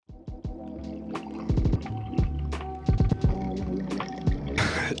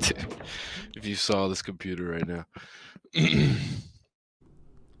if you saw this computer right now.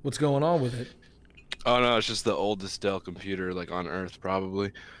 What's going on with it? Oh no, it's just the oldest Dell computer like on Earth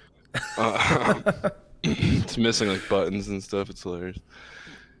probably. Uh, it's missing like buttons and stuff. It's hilarious.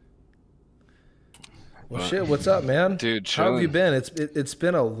 Well, But shit. What's up, man? dude, How have you chilling. been? It's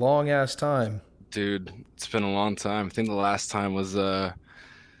been a long ass time. Dude, it's been a long time. I think the last time was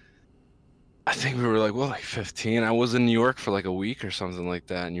I think we were like 15. I was in New York for like a week or something like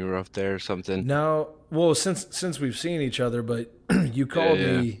that, and you were up there or something. Now, well, since we've seen each other, but you Yeah, called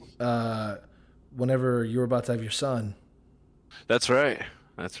yeah. me whenever you were about to have your son. That's right.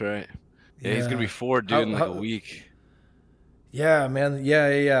 That's right. Yeah, he's gonna be Yeah. 4, dude, How, in like a how week. Yeah, man.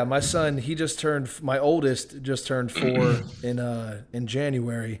 Yeah. My son, he just turned. My oldest just turned 4 in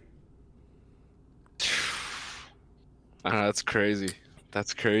January. I know, that's crazy.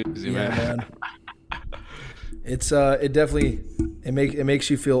 That's crazy, Yeah, man. man. It definitely it makes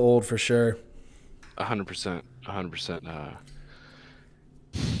you feel old for sure. 100%. 100%.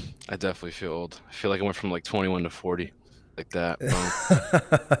 I definitely feel old. I feel like I went from like 21 to 40, like that.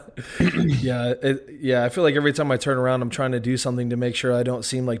 Boom. Yeah. I feel like every time I turn around, I'm trying to do something to make sure I don't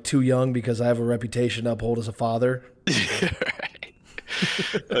seem like too young because I have a reputation to uphold as a father. Yeah, right.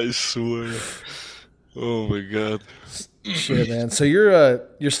 I swear. Oh my God. Shit, man. So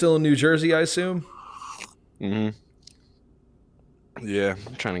you're still in New Jersey, I assume. hmm Yeah,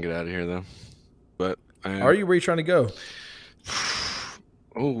 I'm trying to get out of here though, but I Are am. you? Where you trying to go?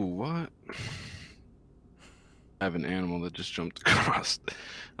 Oh, what? I have an animal that just jumped across.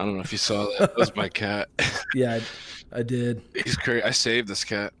 I don't know if you saw that. That was my cat. Yeah, I did. He's crazy. I saved this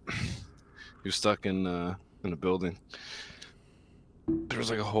cat. He was stuck in a building. There was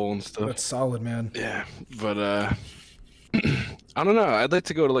like a hole and stuff. That's solid, man. Yeah, but I don't know. I'd like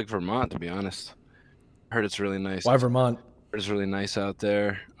to go to like Vermont to be honest. I heard it's really nice. Why Vermont? Heard it's really nice out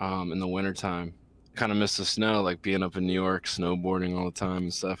there in the wintertime. Kind of miss the snow, like being up in New York, snowboarding all the time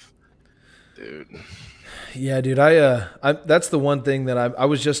and stuff. Dude. Yeah, dude. I that's the one thing that I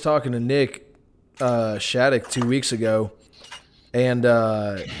was just talking to Nick Shattuck 2 weeks ago, and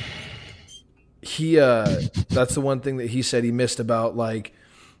he that's the one thing that he said he missed about like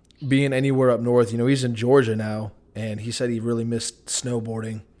being anywhere up north. You know, he's in Georgia now, and he said he really missed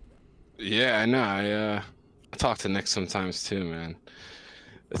snowboarding. Yeah, I know. I talk to Nick sometimes too, man.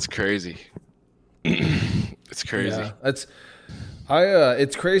 It's crazy. It's crazy. Yeah,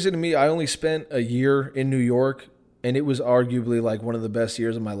 it's crazy to me. I only spent a year in New York, and it was arguably like one of the best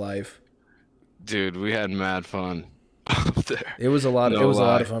years of my life. Dude, we had mad fun up there. It was a lot. It No was a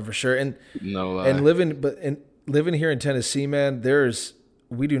lot lie. of fun for sure. No And lie. living here in Tennessee, man,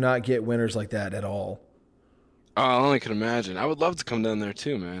 we do not get winters like that at all. Oh, I only can imagine. I would love to come down there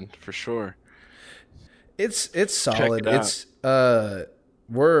too, man, for sure. It's Check solid. it out. It's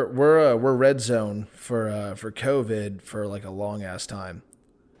we're red zone for COVID for like a long ass time.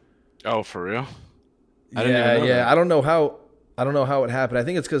 Oh, for real? I didn't even Yeah, know yeah. that. I don't know how it happened. I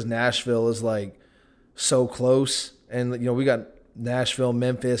think it's because Nashville is like so close, and you know we got Nashville,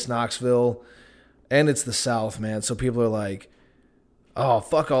 Memphis, Knoxville, and it's the South, man. So people are like, "Oh,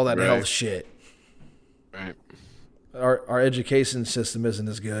 fuck all that health Right, shit." right. Our education system isn't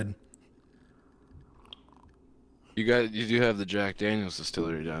as good. You do have the Jack Daniels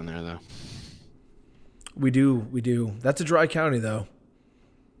distillery down there though. We do. That's a dry county though.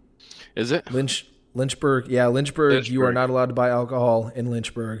 Is it? Lynchburg, yeah, Lynchburg. You are Lynchburg. not allowed to buy alcohol in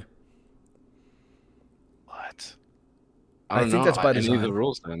Lynchburg. What? I I don't think know that's by any of the design.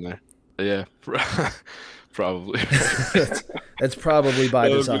 rules down there. Yeah, probably. That's probably by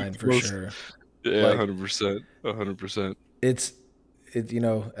That would be design for close. sure. Yeah, Like 100%. 100%. it's it. You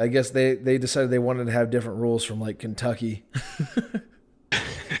know, I guess they decided they wanted to have different rules from like Kentucky.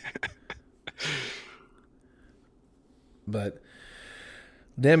 But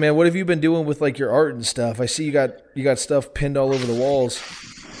damn, man, what have you been doing with like your art and stuff? I see you got stuff pinned all over the walls.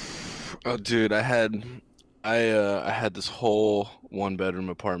 Oh, dude, I had this whole one bedroom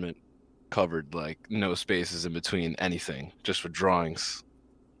apartment covered, like no spaces in between anything, just with drawings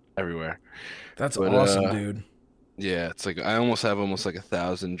everywhere. That's But awesome, dude. yeah, it's like I almost have almost like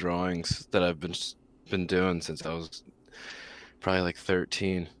 1,000 drawings that I've been doing since I was probably like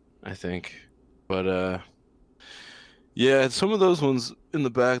 13, I think. But yeah, some of those ones in the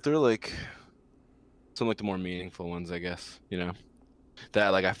back, they're like some like the more meaningful ones, I guess, you know. That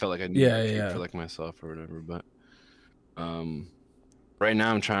like I felt like I needed Yeah, to keep yeah. for like myself or whatever, but um right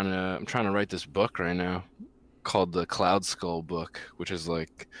now I'm trying to write this book right now called the Cloud Skull book, which is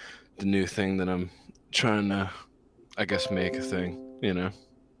like the new thing that I'm trying to I guess make a thing, you know.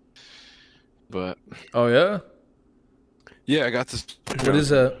 But Oh yeah. yeah, I got this What here.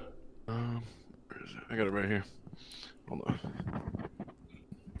 is a Um, I got it right here. Hold on.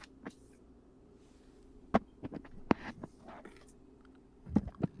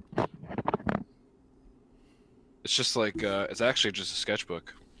 It's just like it's actually just a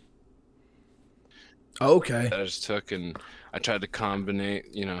sketchbook Okay. that I just took, and I tried to combine,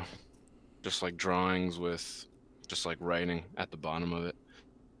 just like drawings with just like writing at the bottom of it.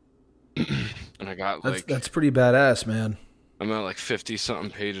 And I got like That's pretty badass, man. I'm at like 50 something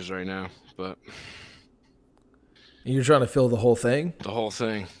pages right now, but And you're trying to fill the whole thing? the whole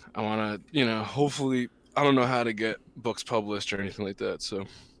thing, I want to, hopefully, I don't know how to get books published or anything like that, so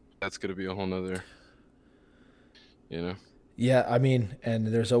that's gonna be a whole nother, you know. Yeah, I mean, and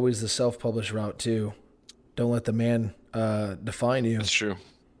there's always the self-published route too. Don't let the man define you. That's true.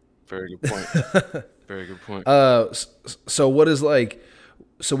 Very good point. Very good point. So what is like?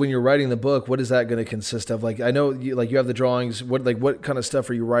 So when you're writing the book, what is that going to consist of? Like, I know you have the drawings. What kind of stuff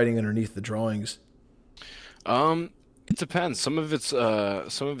are you writing underneath the drawings? It depends. Some of it's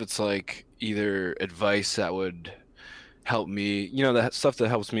like either advice that would help me, that stuff that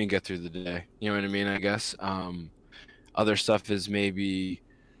helps me get through the day. You know what I mean, I guess. Other stuff is maybe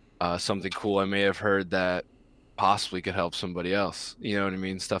something cool I may have heard that possibly could help somebody else. You know what I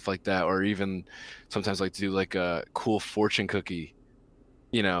mean? Stuff like that. Or even sometimes like to do like a cool fortune cookie,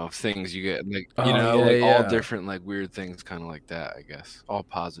 things you get like, Oh yeah, like all yeah. different like weird things kind of like that, I guess. All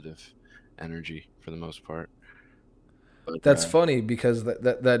positive energy for the most part. But That's funny because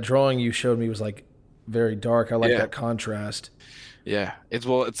that drawing you showed me was like very dark. I like yeah, that contrast. yeah. It's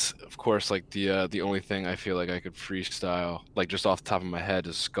of course like the only thing I feel like I could freestyle like just off the top of my head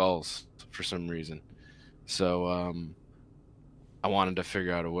is skulls for some reason. So I wanted to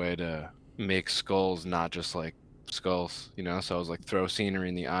figure out a way to make skulls not just like skulls, So I was like throw scenery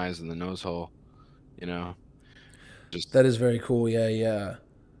in the eyes and the nose hole, you know, just That is very cool. Yeah, yeah.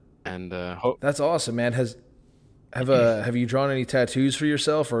 and That's awesome, man. Have you drawn any tattoos for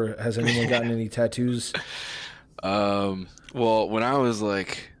yourself, or has anyone gotten any tattoos? well, when I was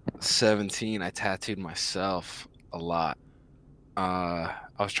like 17, I tattooed myself a lot. I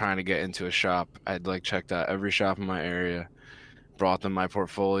was trying to get into a shop. I'd like checked out every shop in my area, brought them my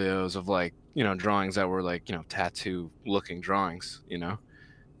portfolios of like, drawings that were like, tattoo looking drawings,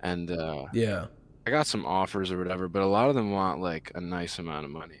 and Yeah, I got some offers or whatever, but a lot of them want like a nice amount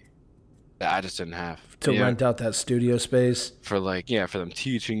of money that I just didn't have. to Yeah, rent out that studio space. for like yeah, for them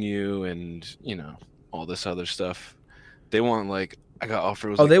teaching you and all this other stuff. They want like I got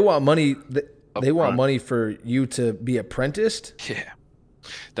offers Oh, like they want money. They want upfront. money for you to be apprenticed. Yeah,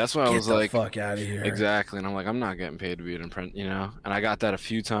 that's why I Get was the like fuck out of here. exactly, and I'm like I'm not getting paid to be an apprentice, And I got that a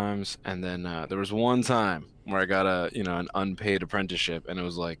few times, and then there was one time where I got an unpaid apprenticeship, and it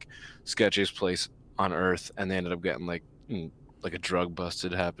was like sketchiest place on earth, and they ended up getting like a drug bust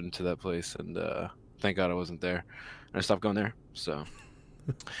had happened to that place, and thank God I wasn't there, and I stopped going there. So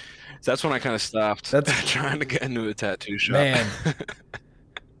that's when I kind of stopped That's trying to get into a tattoo shop. man.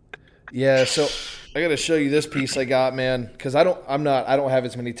 Yeah, so I got to show you this piece I got, man, because I don't have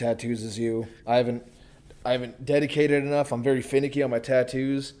as many tattoos as you. I haven't dedicated enough. I'm very finicky on my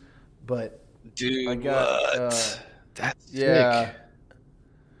tattoos, but I Dude, got what? That's yeah, sick.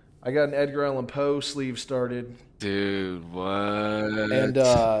 I got an Edgar Allan Poe sleeve started, Dude, and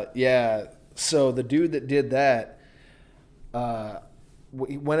what? yeah. So the dude that did that,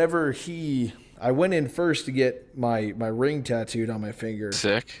 whenever I went in first to get my ring tattooed on my finger,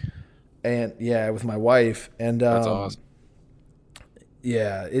 Sick. and yeah, with my wife, and That's awesome.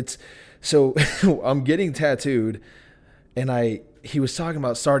 yeah, it's so I'm getting tattooed, and he was talking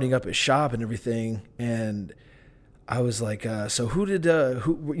about starting up his shop and everything, and I was like, so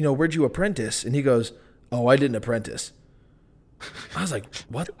where'd you apprentice? And he goes, oh, I didn't apprentice. I was like,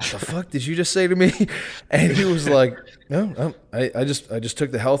 what the fuck did you just say to me? And he was like, no, I just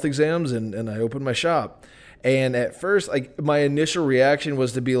took the health exams and I opened my shop. And at first, like my initial reaction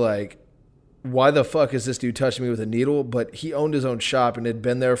was to be like, why the fuck is this dude touching me with a needle? But he owned his own shop and had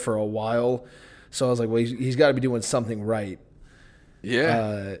been there for a while. So I was like, well, he's got to be doing something right.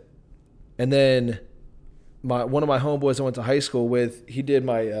 Yeah. And then one of my homeboys I went to high school with, he did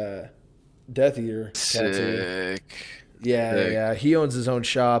my Death Eater tattoo. Sick. Yeah, Sick. yeah. He owns his own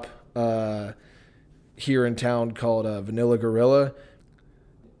shop here in town called Vanilla Gorilla.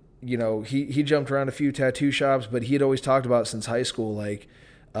 He jumped around a few tattoo shops, but he had always talked about since high school, like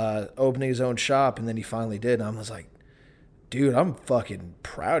opening his own shop, and then he finally did. And I was like, dude, I'm fucking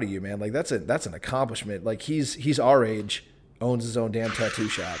proud of you, man. Like that's an accomplishment. Like he's our age, owns his own damn tattoo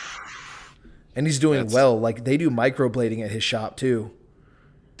shop, and he's doing That's well. Like they do microblading at his shop too.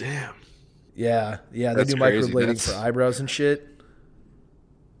 damn. Yeah, yeah, they That's do crazy. microblading for eyebrows and shit.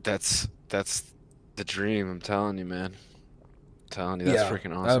 That's the dream. I'm telling you, man. I'm telling you, that's Yeah.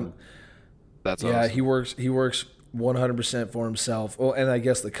 freaking awesome. That's Yeah, awesome. he works 100% for himself. Well, and I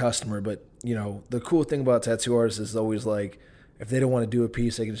guess the customer, but you know, the cool thing about tattoo artists is always like if they don't want to do a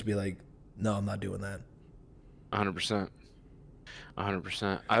piece, they can just be like, "No, I'm not doing that." 100%.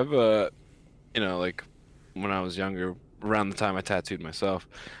 100%. I've like when I was younger, around the time I tattooed myself,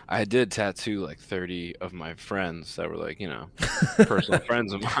 I did tattoo like 30 of my friends that were like, personal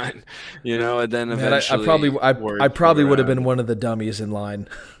friends of mine, and then Man, eventually I word flew probably would have around. been one of the dummies in line.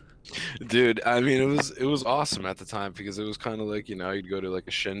 Dude, I mean, it was awesome at the time because it was kind of like, you'd go to like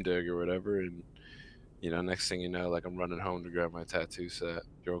a shindig or whatever, and next thing you know, like I'm running home to grab my tattoo set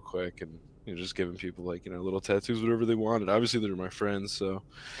real quick, and just giving people like little tattoos, whatever they wanted. Obviously, they're my friends, so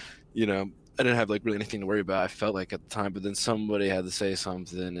I didn't have like really anything to worry about. I felt like at the time, but then somebody had to say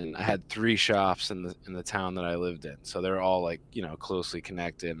something, and I had 3 shops in the town that I lived in, so they're all like closely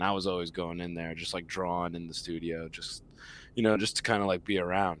connected, and I was always going in there, just like drawing in the studio, just to kind of like be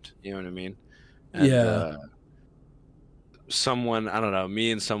around. You know what I mean? And Yeah. someone, I don't know,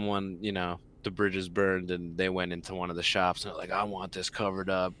 me and someone, the bridges burned, and they went into one of the shops, and they're like, I want this covered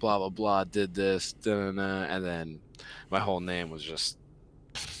up, blah blah blah, did this, da-na-na, and then my whole name was just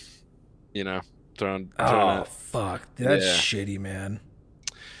you know, thrown Oh out. fuck, that's Yeah, shitty, man.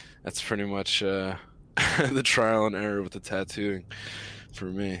 that's pretty much the trial and error with the tattooing for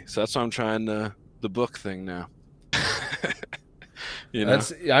me. So that's why I'm trying the book thing now. you know,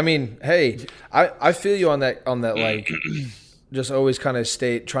 That's I mean, hey, I feel you on that like just always kind of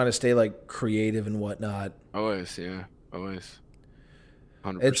trying to stay like creative and whatnot. always, yeah, always,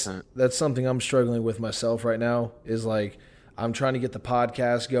 hundred It's percent. that's something I'm struggling with myself right now is like I'm trying to get the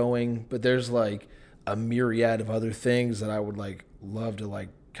podcast going, but there's like a myriad of other things that I would like love to like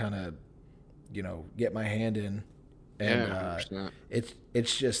kind of get my hand in, and Yeah, 100%.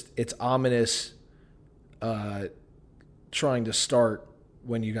 it's ominous uh, trying to start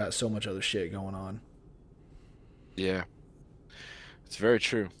when you got so much other shit going on. Yeah, it's very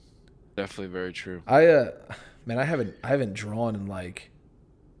true. Definitely very true. I man, I haven't drawn in like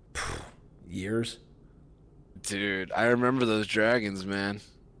years. Dude, I remember those dragons, man.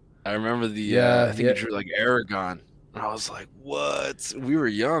 I remember I Yeah, think you yeah, drew like Aragon. And I was like, what? We were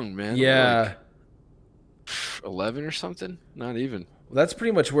young, man. We were yeah. like 11 or something? Not even. That's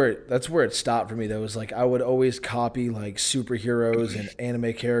pretty much that's where it stopped for me though. Was like I would always copy like superheroes and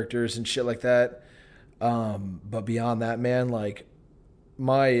anime characters and shit like that. But beyond that, man, like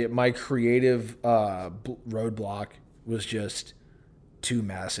my creative roadblock was just too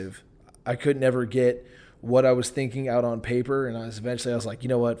massive. I could never get what I was thinking out on paper, and I was like, you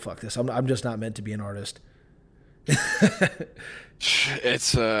know what, fuck this. I'm just not meant to be an artist.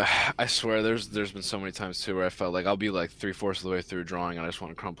 It's I swear there's been so many times too where I felt like I'll be like 3/4 of the way through drawing and I just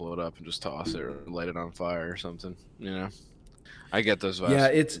want to crumple it up and just toss it or light it on fire or something. I get those Yeah,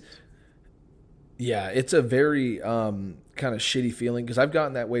 vibes. it's a very kind of shitty feeling because I've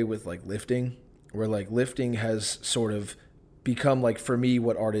gotten that way with like lifting, where like lifting has sort of become like for me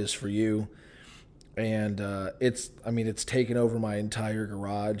what art is for you, and it's taken over my entire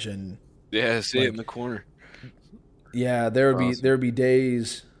garage, and Yeah, see it in like the corner. yeah, Awesome. there'd be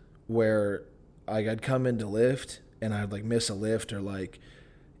days where like I'd come in to lift and I'd like miss a lift, or like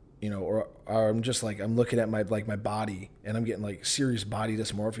or I'm just like I'm looking at my body and I'm getting like serious body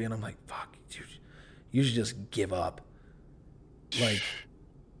dysmorphia, and I'm like, fuck, dude, you should just give up. Like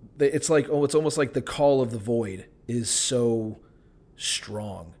it's like, oh, it's almost like the call of the void is so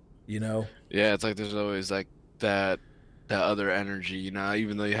strong, you know? Yeah, it's like there's always like that other energy,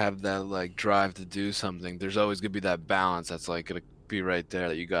 even though you have that like drive to do something, there's always gonna be that balance that's like gonna be right there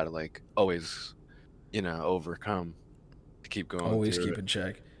that you gotta like always, overcome to keep going Always through keep it. in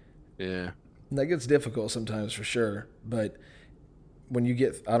check. Yeah, And that gets difficult sometimes for sure, but when you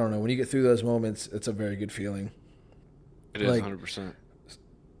get I don't know, when you get through those moments, it's a very good feeling. it is Like 100%.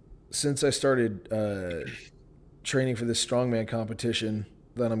 since I started training for this strongman competition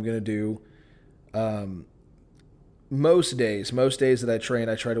that I'm gonna do, um, most days that I train,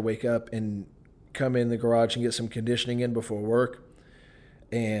 I try to wake up and come in the garage and get some conditioning in before work.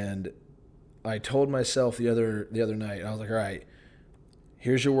 And I told myself the other night, I was like, all right,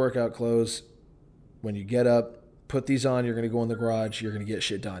 here's your workout clothes. When you get up, put these on. You're gonna go in the garage. You're gonna get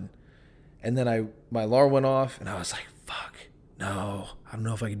shit done. And then my alarm went off, and I was like, fuck, no, I don't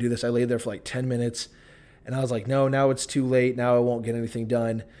know if I can do this. I laid there for like 10 minutes, and I was like, no, now it's too late. Now I won't get anything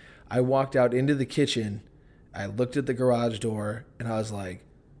done. I walked out into the kitchen. I looked at the garage door, and I was like,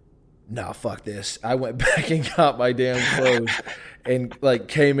 nah, fuck this. I went back and got my damn clothes and like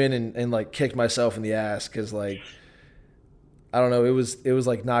came in and like kicked myself in the ass because like I don't know, it was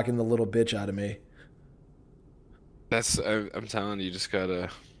like knocking the little bitch out of me. I'm telling you, you just gotta.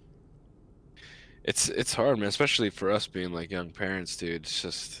 It's hard, man, especially for us being like young parents, dude. It's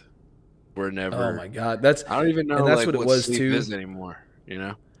just we're Oh never. my God. That's I don't even and know that's like what it what was sleep too. is anymore. You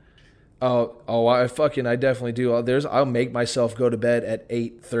know? I definitely do. I'll make myself go to bed at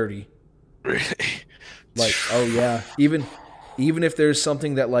 8:30. Really? Like, oh yeah. Even if there's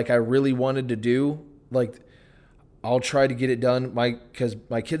something that like I really wanted to do, like I'll try to get it done. Cuz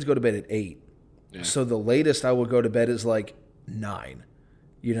my kids go to bed at 8. Yeah, So the latest I will go to bed is like 9,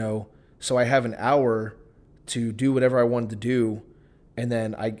 you know. So I have an hour to do whatever I wanted to do, and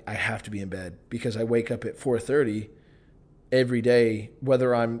then I have to be in bed because I wake up at 4:30 every day,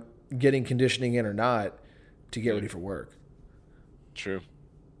 whether I'm getting conditioning in or not, to get yeah, ready for work. true.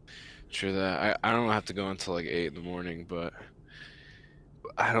 True that. I don't have to go until like 8 in the morning, but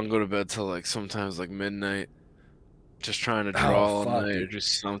I don't go to bed till like sometimes like midnight. Just trying to Oh draw all fuck, night or dude.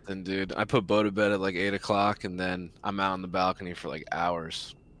 just something, dude. I put Bo to bed at like 8 o'clock and then I'm out on the balcony for like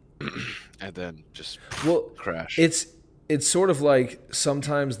hours. And then just Well, crash. it's it's sort of like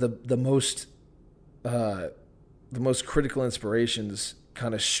sometimes uh, the most critical inspirations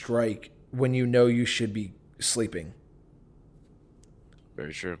kind of strike when you know you should be sleeping.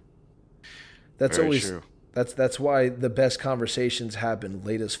 Very true. That's Very always true. that's why the best conversations happen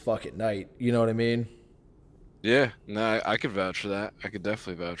late as fuck at night. You know what I mean? Yeah, no, I could vouch for that. I could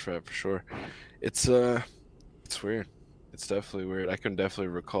definitely vouch for that for sure. It's it's weird. It's definitely weird. I can definitely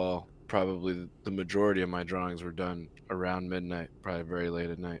recall probably the majority of my drawings were done around midnight, probably very late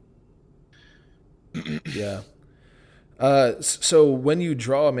at night. Yeah. So when you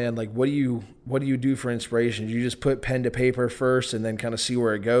draw, man, like what do you do for inspiration? Do you just put pen to paper first and then kind of see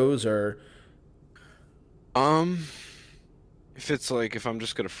where it goes, or Um, if it's like if I'm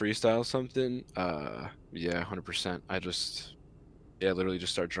just gonna freestyle something, yeah, 100%. Yeah, literally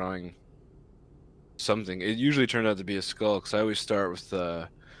just start drawing something. It usually turned out to be a skull because I always start with the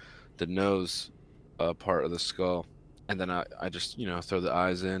nose part of the skull, and then I just throw the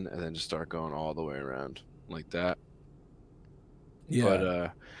eyes in and then just start going all the way around like that. But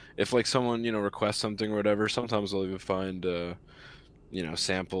yeah, if like someone requests something or whatever, sometimes I'll even find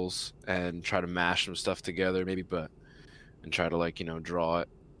samples and try to mash some stuff together maybe, but and try to like draw it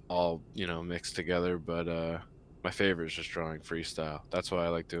all mixed together. But my favorite is just drawing freestyle. That's why I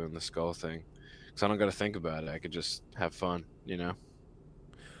like doing the skull thing because I don't got to think about it. I could just have fun.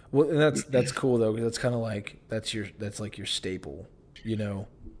 well, and that's cool though, because that's kind of like that's like your staple, you know?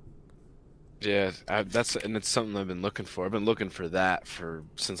 Yeah, and it's something I've been looking for. I've been looking for that for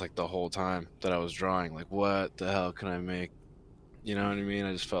since like the whole time that I was drawing. Like, what the hell can I make? You know what I mean?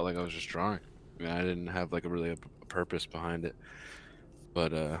 I just felt like I was just drawing. I mean, I didn't have like a purpose behind it.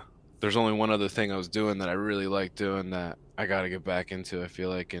 But there's only one other thing I was doing that I really like doing that I got to get back into, I feel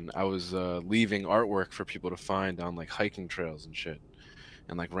like. And I was leaving artwork for people to find on like hiking trails and shit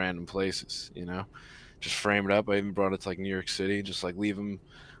and like random places. Just frame it up. I even brought it to like New York City, just like leave them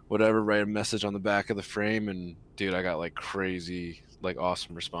whatever, write a message on the back of the frame. And dude, I got like crazy, like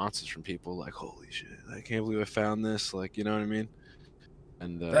awesome responses from people like, holy shit, I can't believe I found this. Like, you know what I mean?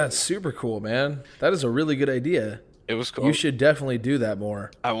 And That's super cool, man. That is a really good idea. it was You cool. should definitely do that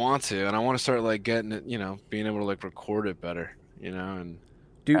more. I want to, and I want to start like getting it, being able to like record it better, and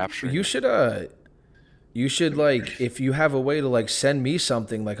Dude, capturing it. you should like if you have a way to like send me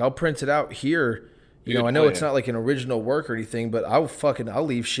something, like I'll print it out here. You know, Dude, I oh know it's yeah. not like an original work or anything, but I'll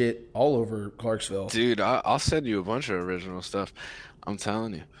leave shit all over Clarksville. Dude, I'll send you a bunch of original stuff. I'm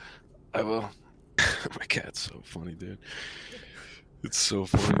telling you. I will. My cat's so funny, dude. It's so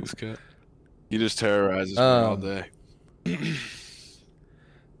funny, this cat. He just terrorizes me all Um, day.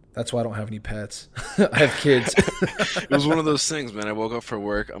 that's why I don't have any pets. I have kids. It was one of those things, man. I woke up for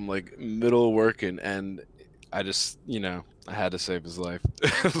work. I'm like middle of working, and I just, I had to save his life.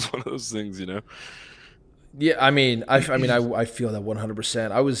 It was one of those things. Yeah, I feel that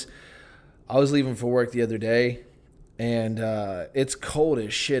 100%. I was leaving for work the other day, and it's cold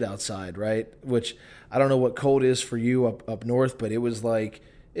as shit outside, right? Which I don't know what cold is for you up north, but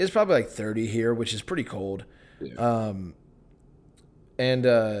it's probably like 30 here, which is pretty cold. Yeah. Um, and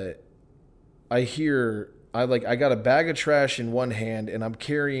I got a bag of trash in one hand, and I'm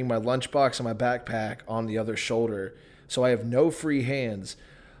carrying my lunchbox and my backpack on the other shoulder, so I have no free hands.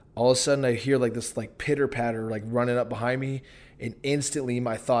 All of a sudden, I hear like this like pitter patter like running up behind me, and instantly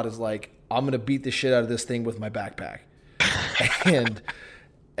my thought is like, I'm gonna beat the shit out of this thing with my backpack. and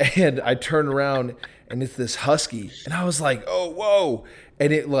and I turn around and it's this husky, and I was like, oh whoa,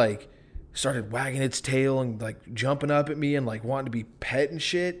 and it like started wagging its tail and like jumping up at me and like wanting to be pet and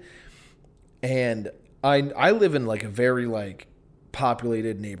shit. And I live in like a very like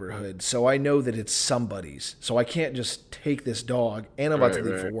populated neighborhood, so I know that it's somebody's. So I can't just take this dog, and I'm about to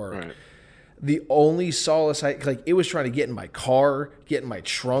leave for work. Right. The only solace it was trying to get in my car, get in my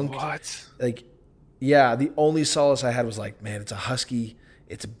trunk. What? Like, yeah, the only solace I had was like, man, it's a husky.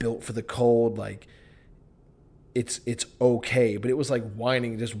 It's built for the cold. Like, it's okay. But it was like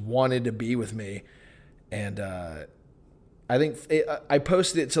whining, just wanted to be with me. And I think I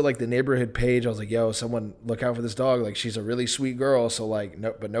posted it to like the neighborhood page. I was like, yo, someone look out for this dog. Like, she's a really sweet girl. So like,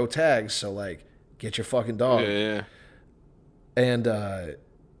 no tags. So like, get your fucking dog. Yeah. And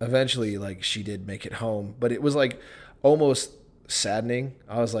eventually, like, she did make it home. But it was like almost saddening.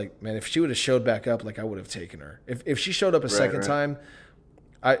 I was like, man, if she would have showed back up, like, I would have taken her. If she showed up a second time,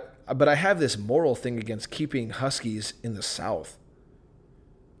 but I have this moral thing against keeping huskies in the South.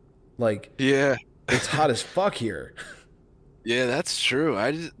 Like, Yeah. it's hot as fuck here. Yeah, that's true.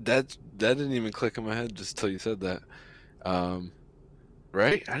 That didn't even click in my head just till you said that.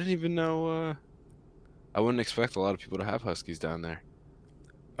 Right? I didn't even know. I wouldn't expect a lot of people to have huskies down there.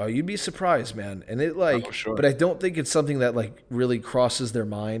 Oh, you'd be surprised, man. And it like, Oh, sure. but I don't think it's something that like really crosses their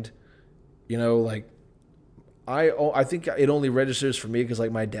mind. You know, like I think it only registers for me because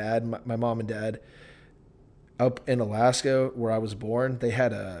like my dad, my mom and dad, up in Alaska where I was born, they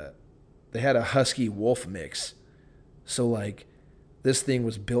had a husky wolf mix. So like this thing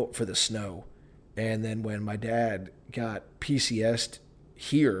was built for the snow. And then when my dad got PCS'd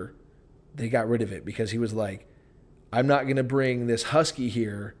here, they got rid of it because he was like, I'm not going to bring this husky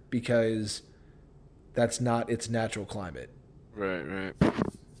here because that's not its natural climate. Right.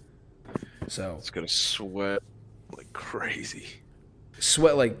 So It's gonna sweat like crazy.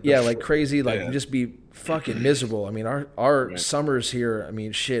 sweat like crazy, like just be fucking miserable. I mean, our summers here, I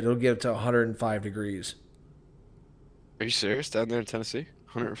mean, shit, it'll get up to 105 degrees. Are you serious? Down there in Tennessee?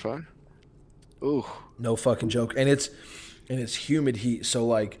 105? Ooh. No fucking joke. And it's humid heat, so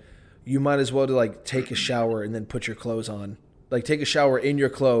like you might as well to like take a shower and then put your clothes on. Like take a shower in your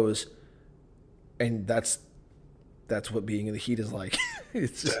clothes, and that's what being in the heat is like.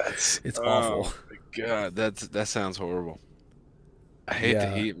 It's awful. Oh my God, that sounds horrible. I hate the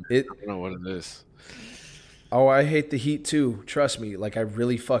heat. Man. I don't know what it is. Oh, I hate the heat too. Trust me. Like, I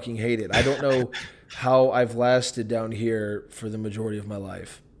really fucking hate it. I don't know how I've lasted down here for the majority of my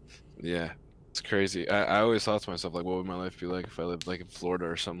life. Yeah, it's crazy. I always thought to myself, like, what would my life be like if I lived, like, in Florida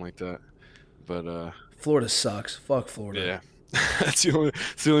or something like that? But, Florida sucks. Fuck Florida. yeah. It's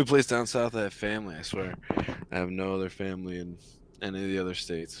the only place down south I have family, I swear. I have no other family in any of the other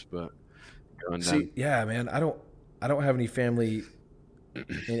states, but going down. See, yeah, man, I don't have any family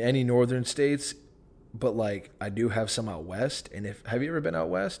in any northern states, but like I do have some out west. And have you ever been out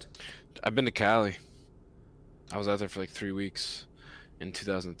west? I've been to Cali. I was out there for like 3 weeks in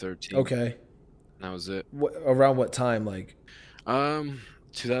 2013. Okay. And that was it. Around what time? Like,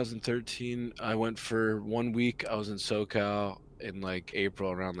 2013, I went for 1 week. I was in SoCal in like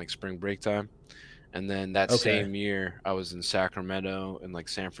April around like spring break time. And then that same year, I was in Sacramento and like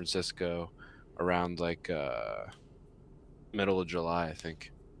San Francisco around like middle of July, I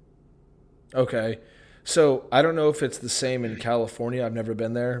think. okay. So I don't know if it's the same in California. I've never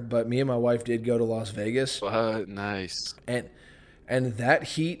been there, but me and my wife did go to Las Vegas, Nice. and that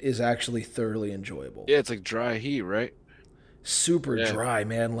heat is actually thoroughly enjoyable. Yeah, it's like dry heat, right? Super dry,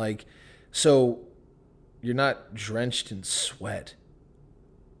 man. Like, so you're not drenched in sweat.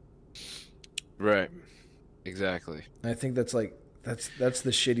 Right. Exactly. And I think that's like that's the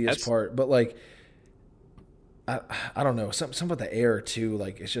shittiest part. But like, I don't know. Something about the air too.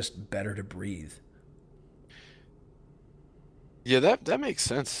 Like, it's just better to breathe. Yeah, that makes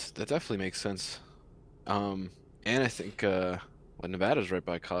sense. That definitely makes sense. And I think well, Nevada's right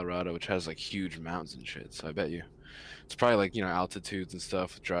by Colorado, which has like huge mountains and shit. So I bet you it's probably like, altitudes and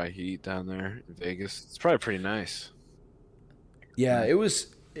stuff, dry heat down there in Vegas. It's probably pretty nice. Yeah, it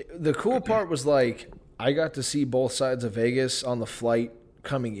was. The cool part was like I got to see both sides of Vegas on the flight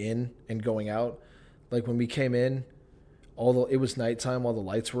coming in and going out. Like when we came in, it was nighttime, all the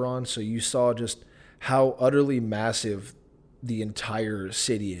lights were on, so you saw just how utterly massive the entire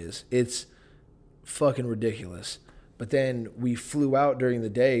city is. It's fucking ridiculous. But then we flew out during the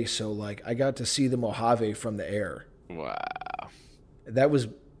day, so like I got to see the Mojave from the air. Wow. That was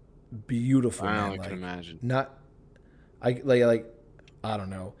beautiful, I man. only Like, can imagine. I don't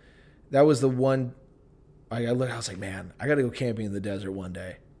know. That was the one. I was like, man, I got to go camping in the desert one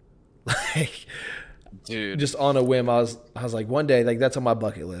day. Like, Dude. just on a whim, I was like, one day, like that's on my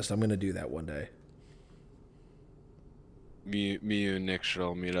bucket list. I'm gonna do that one day. Me, you, and Nick should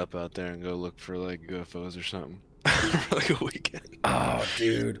all meet up out there and go look for like UFOs or something for like a weekend. Oh,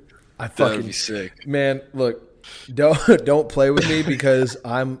 dude, That'd be sick. man. Look, don't play with me because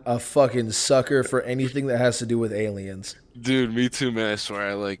I'm a fucking sucker for anything that has to do with aliens. Dude, me too, man. I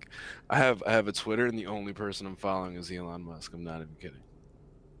swear, I have a Twitter, and the only person I'm following is Elon Musk. I'm not even kidding.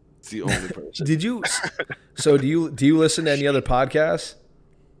 It's the only person. Did you? So do you listen to any other podcasts?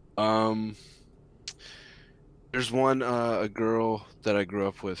 Um, there's one a girl that I grew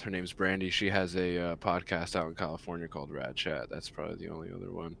up with. Her name's Brandy. She has a podcast out in California called Rad Chat. That's probably the only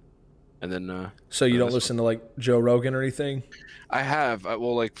other one. And then So you don't this listen to like Joe Rogan or anything? I have.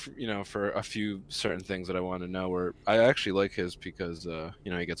 Well, like for a few certain things that I want to know. Where I actually like his because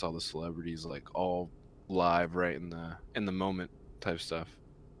he gets all the celebrities like all live right in the moment type stuff.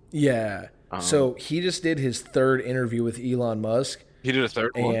 Yeah. Um, So he just did his third interview with Elon Musk, he did a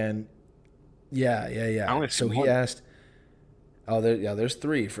third one. and yeah, yeah, I yeah. only So seen he one. asked. Oh, there's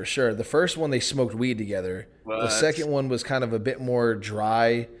three for sure. The first one they smoked weed together. The What? second one was kind of a bit more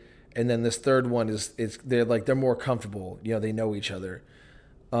dry, and then this third one is they're more comfortable. They know each other.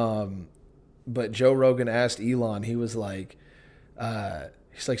 But Joe Rogan asked Elon. He's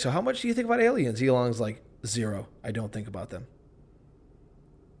like, so how much do you think about aliens? Elon's like, zero. I don't think about them.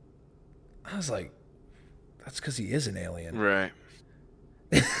 I was like, that's because he is an alien. Right.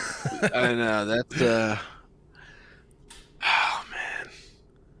 I know that's. Oh man.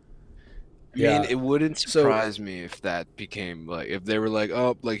 I mean, Yeah. it wouldn't So surprise me if that became like if they were like,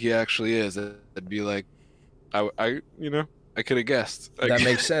 oh, like he actually is. It'd be like, I could have guessed. that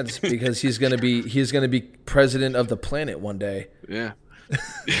makes sense because he's gonna be president of the planet one day. Yeah.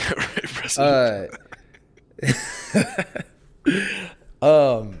 Yeah, right, President.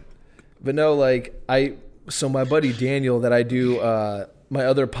 Uh, but no, like so my buddy Daniel that I do my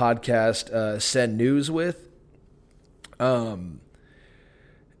other podcast, Send News with,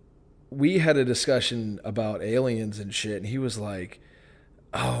 we had a discussion about aliens and shit, and he was like,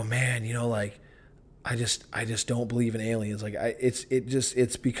 "Oh man, like I just don't believe in aliens. Like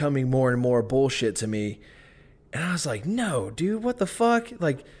it's becoming more and more bullshit to me." And I was like, "No, dude, what the fuck?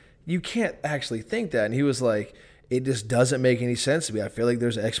 Like you can't actually think that." And he was like, "It just doesn't make any sense to me. I feel like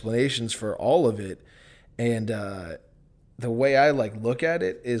there's explanations for all of it." And the way I like look at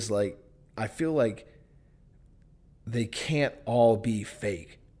it is like I feel like they can't all be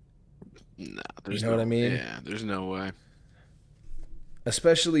fake. No, You there's know what I no. mean? Yeah, there's no way.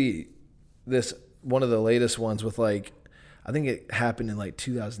 Especially this one of the latest ones with like I think it happened in like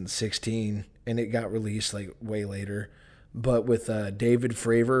 2016 and it got released like way later. But with David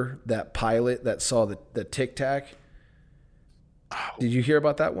Fravor, that pilot that saw the Tic Tac, did you hear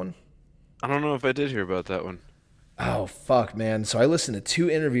about that one? I don't know if I did hear about that one. Oh fuck, man! So I listened to two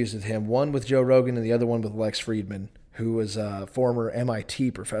interviews with him, one with Joe Rogan and the other one with Lex Friedman, who was a former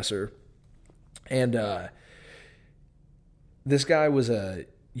MIT professor. And this guy was a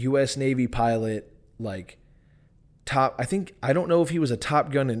U.S. Navy pilot, like top. I don't know if he was a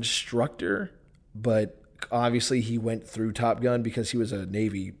Top Gun instructor, but obviously he went through Top Gun because he was a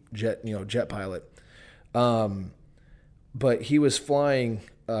Navy jet pilot. But he was flying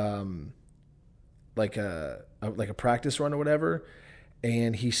like a practice run or whatever,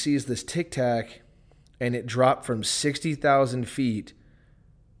 and he sees this Tic Tac, and it dropped from 60,000 feet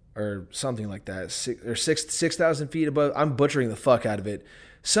or something like that, 6,000 feet above. I'm butchering the fuck out of it.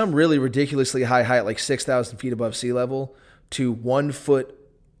 Some really ridiculously high height, like 6,000 feet above sea level, to 1 foot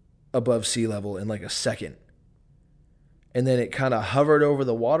above sea level in like a second. And then it kind of hovered over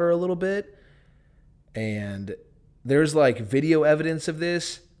the water a little bit. And there's like video evidence of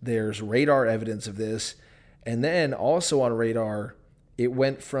this. There's radar evidence of this. And then also on radar, it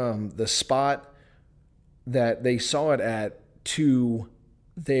went from the spot that they saw it at to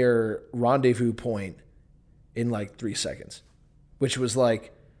their rendezvous point in like 3 seconds, which was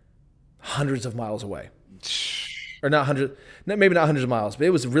like hundreds of miles away. Or not hundreds, maybe not hundreds of miles, but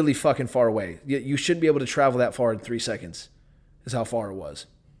it was really fucking far away. You shouldn't be able to travel that far in 3 seconds, is how far it was.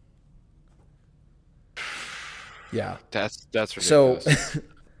 Yeah. That's So ridiculous.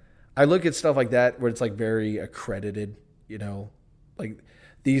 I look at stuff like that where it's like very accredited, like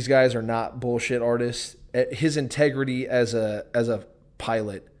these guys are not bullshit artists. His integrity as a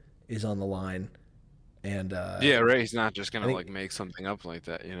pilot is on the line. And Yeah, right. He's not just I gonna think like make something up like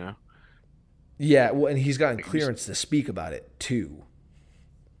that, you know? yeah, well, and he's gotten Like, you clearance to speak about it too.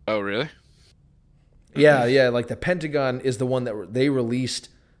 oh, really? Yeah, yeah, like the Pentagon is the one that they released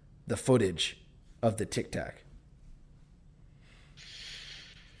the footage of the Tic Tac.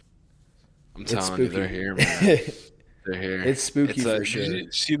 I'm It's telling you, they're spooky. here, man. They're here. It's spooky It's for did sure.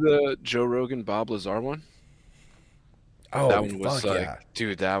 you see the Joe Rogan Bob Lazar one? That Oh, one was fuck like, yeah.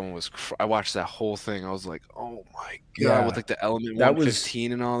 dude, that one was. I watched that whole thing. I was like, oh my god, with Yeah. like the Element That was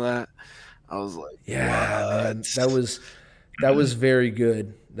 115 and all that. I was like, Yeah, man, what? that was very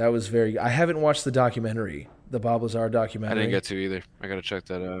good. That was very. I haven't watched the documentary, the Bob Lazar I didn't documentary. get to either. I gotta check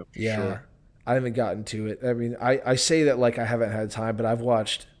that out for Yeah, sure. I haven't gotten to it. I mean, I say that like I haven't had time, but I've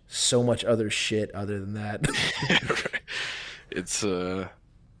watched so much other shit other than that. Right. It's uh,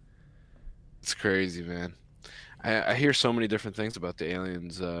 it's crazy, man. I hear so many different things about the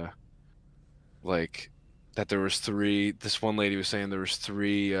aliens. Like that there was three. This one lady was saying there was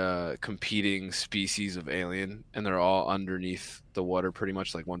three competing species of alien, and they're all underneath the water, pretty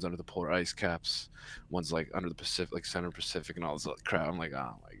much. Like one's under the polar ice caps, one's like under the Pacific, like center Pacific, and all this other crap. I'm like,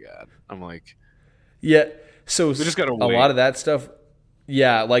 oh my god. I'm like, Yeah, so we just gotta a lot wait. of that stuff,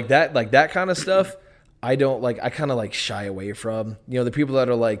 yeah, like that kind of stuff. I don't like. I kind of like shy away from. You know, the people that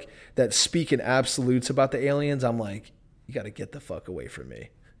are like that speak in absolutes about the aliens. I'm like, you got to get the fuck away from me.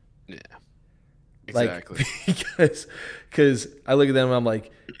 Yeah, Like exactly. because I look at them and I'm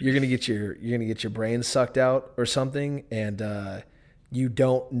like, you're gonna get your brain sucked out or something, and you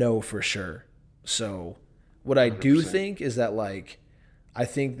don't know for sure. So what I do 100%. think is that like I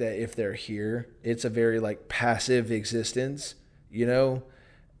think that if they're here, it's a very like passive existence, you know,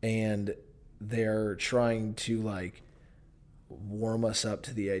 and they're trying to like warm us up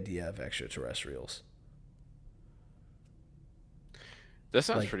to the idea of extraterrestrials. That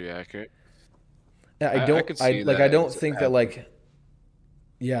sounds Like pretty accurate. I don't could I see like that I don't as think that happening. like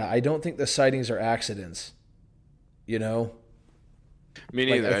yeah, I don't think the sightings are accidents, you know? Me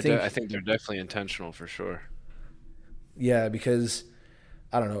Like neither. I I think think they're definitely intentional for sure. yeah, because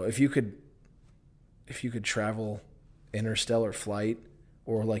I don't know, if you could travel interstellar flight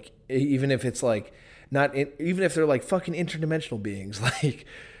or like even if it's like not in, even if they're like fucking interdimensional beings, like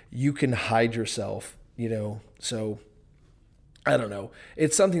you can hide yourself, you know. So I don't know.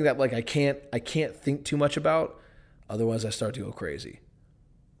 It's something that like I can't think too much about otherwise I start to go crazy.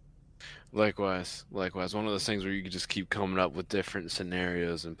 Likewise, likewise. One of those things where you could just keep coming up with different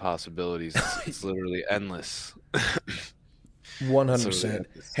scenarios and possibilities. It's literally endless. It's literally 100%.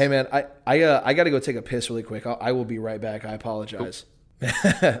 Hey endless. man, I got to go take a piss really quick. I will be right back. I Cool. apologize.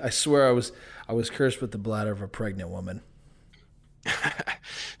 I swear I was cursed with the bladder of a pregnant woman.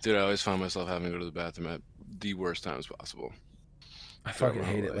 Dude, I always find myself having to go to the bathroom at the worst times possible I throughout fucking my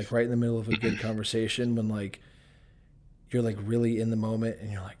hate whole it. Like life. right in the middle of a good conversation when like you're like really in the moment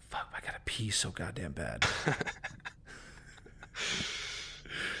and you're like, "Fuck, I got to pee so goddamn bad."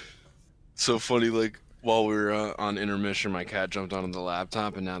 So funny, like while we were on intermission, my cat jumped onto the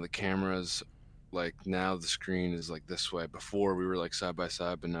laptop, and now the camera's like now the screen is like this way. Before we were like side by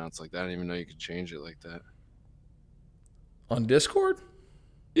side, but now it's like that. I didn't even know you could change it like that. On Discord?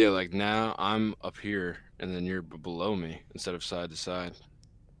 Yeah, like now I'm up here, and then you're below me instead of side to side.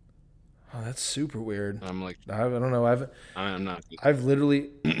 Oh, that's super weird. And I'm like, I don't know. I'm not. I've literally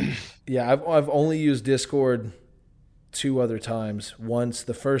yeah, I've only used Discord two other times. Once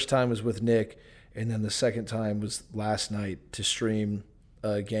the first time was with Nick, and then the second time was last night to stream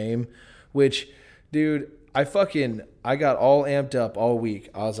a game. Which, dude, I got all amped up all week.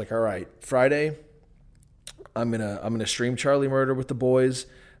 I was like, all right, Friday, I'm gonna stream Charlie Murder with the boys,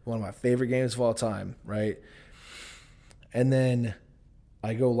 one of my favorite games of all time, right? And then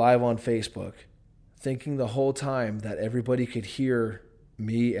I go live on Facebook, thinking the whole time that everybody could hear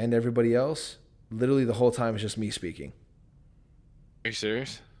me and everybody else. Literally, the whole time is just me speaking. Are you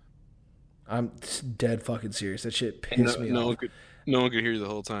serious? I'm dead fucking serious. That shit And pissed me no one off. could, no one could hear you the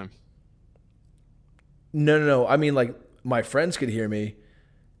whole time. No, no, no. I mean, like, my friends could hear me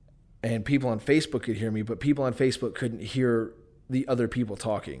and people on Facebook could hear me, but people on Facebook couldn't hear the other people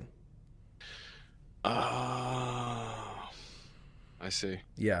talking. Oh, I see.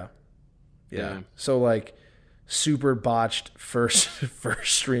 Yeah. Yeah. Yeah. So, like, super botched first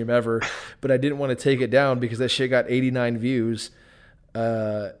first stream ever, but I didn't want to take it down because that shit got 89 views,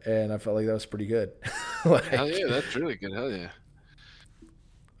 and I felt like that was pretty good. Hell yeah, Like that's really good. Hell yeah.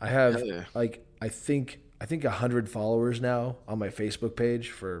 I have Hell yeah. like I think 100 followers now on my Facebook page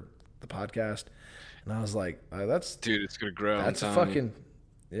for the podcast, and I was like, Dude, it's gonna grow, I'm that's a telling you. fucking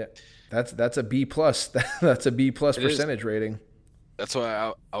yeah, that's a B plus. That's a B plus It is. percentage rating. That's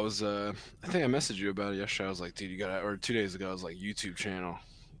why I was I think I messaged you about it yesterday. I was like, dude, you gotta, or 2 days ago, I was like, YouTube channel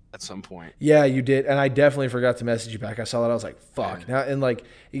at some point. Yeah, you did, and I definitely forgot to message you back. I saw that, I was like, Yeah. "Fuck!" Now, and like,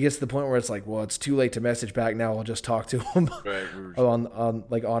 it gets to the point where it's like, "Well, it's too late to message back now. I'll just talk to him Right. We were, on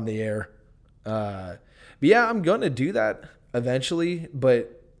like on the air." But yeah, I'm gonna do that eventually.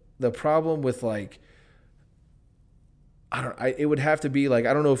 But the problem with like, it would have to be like,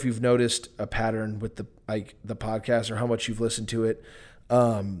 I don't know if you've noticed a pattern with the podcast or how much you've listened to it,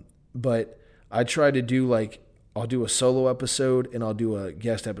 but I try to do like I'll do a solo episode and I'll do a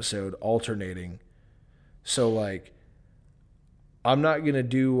guest episode alternating. So like I'm not going to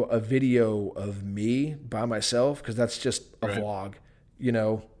do a video of me by myself cuz that's just a Right. vlog, you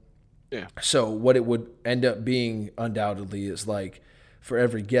know. Yeah. So what it would end up being undoubtedly is like for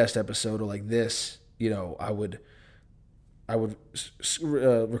every guest episode or like this, you know, I would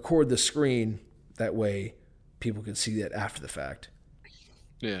record the screen that way people could see that after the fact.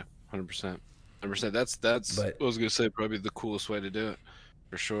 Yeah. 100%. 100%. That's But I was gonna say probably the coolest way to do it,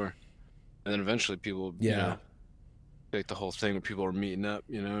 for sure. And then eventually people, yeah. like the whole thing where people are meeting up.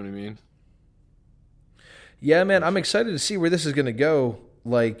 You know what I mean? Yeah, man, I'm excited to see where this is going to go.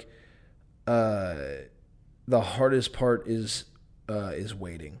 Like uh the hardest part is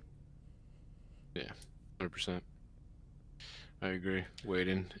waiting. Yeah. 100%. I agree.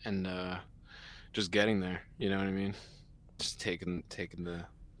 Waiting and just getting there. You know what I mean? Just taking the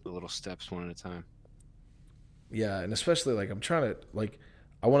little steps one at a time. Yeah, and especially like I'm trying to like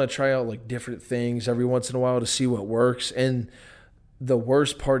I want to try out like different things every once in a while to see what works. And the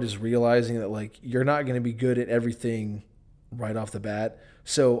worst part is realizing that like you're not going to be good at everything right off the bat.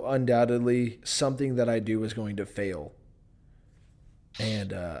 So undoubtedly something that I do is going to fail.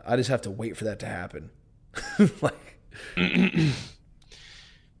 And I just have to wait for that to happen. Like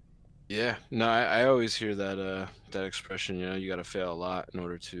Yeah, no, I always hear that that expression, you got to fail a lot in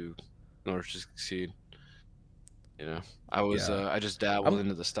order to succeed. yeah. I just dabbled I'm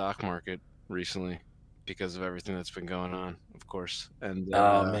into the stock market recently because of everything that's been going on, of course. And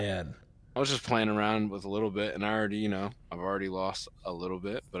oh man. I was just playing around with a little bit, and I already, I've already lost a little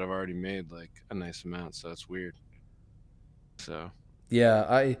bit, but I've already made like a nice amount, so it's weird. So, Yeah,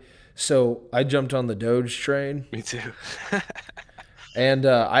 I jumped on the Doge train me too. and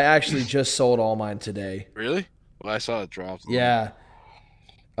I actually just sold all mine today. Really? Well, I saw it dropped a little. Yeah.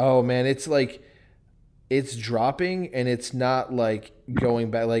 Oh man, it's like it's dropping and it's not like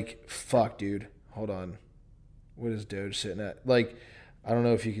going back. Like fuck, dude. Hold on. What is Doge sitting at? Like I don't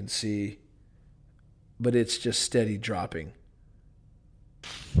know if you can see, but it's just steady dropping.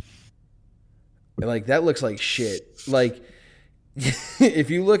 And like that looks like shit. Like if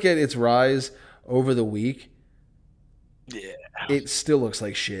you look at its rise over the week, Yeah. it still looks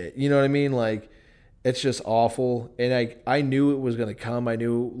like shit. You know what I mean? Like it's just awful. And I knew it was gonna come. I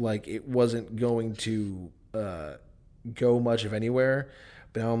knew like it wasn't going to go much of anywhere.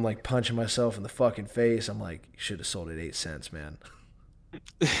 But now I'm like punching myself in the fucking face. I'm like, you should have sold it 8 cents, man.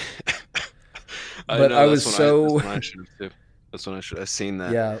 I But know I was that's so when I should have too. That's when I should have seen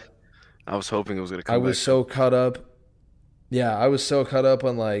that. yeah, I was hoping it was gonna I come was back up. so caught up. Yeah, I was so caught up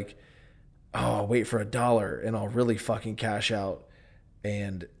on like, oh, I'll wait for $1 and I'll really fucking cash out.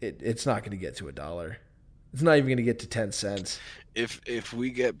 And it's not going to get to $1. It's not even going to get to 10 cents. If we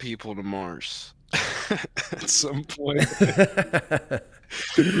get people to Mars at some point,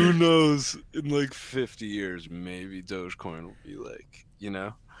 who knows? In like 50 years, maybe Dogecoin will be like, you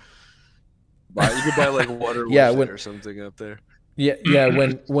could buy like water Yeah, with it when or something up there. yeah,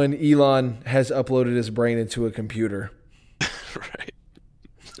 when Elon has uploaded his brain into a computer. Right.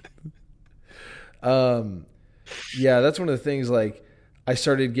 Um yeah, that's one of the things like I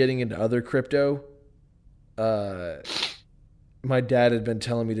started getting into other crypto. Uh my dad had been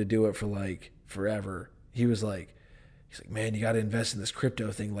telling me to do it for like forever. He's like, "Man, you got to invest in this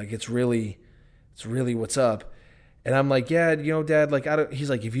crypto thing. Like it's really what's up." And I'm like, "Yeah, Dad, like I don't." He's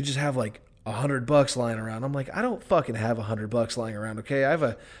like, "If you just have like $100 lying around." I'm like, "I don't fucking have $100 lying around, okay?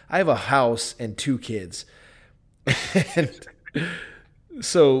 I have a house and 2 kids." And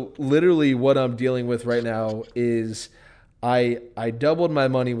so literally what I'm dealing with right now is I doubled my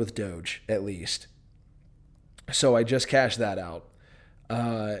money with Doge at least. So I just cashed that out.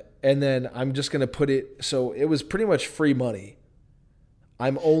 And then I'm just going to put it so it was pretty much free money.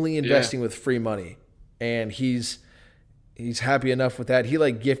 I'm only Yeah. investing with free money. And he's happy enough with that. He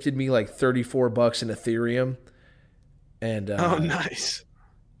like gifted me like $34 in Ethereum. And Oh, nice.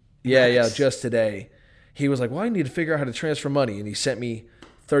 yeah, Nice. just today. He was like, "Well, I need to figure out how to transfer money." And he sent me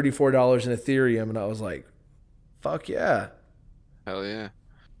 $34 in Ethereum. And I was like, fuck yeah. Hell yeah.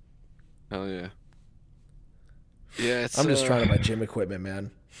 Hell yeah. Yeah, it's I'm just trying to buy gym equipment,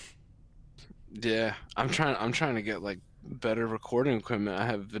 man. yeah. I'm trying to get like better recording equipment. I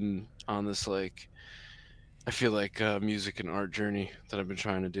have been on this like I feel like music and art journey that I've been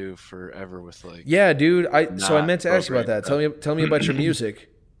trying to do forever with like Yeah, dude. I not meant to ask you about programmed that. Tell me about your music.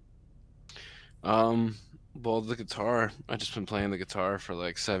 well, the guitar. I just been playing the guitar for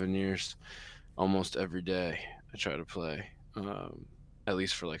like 7 years, almost every day. I try to play, at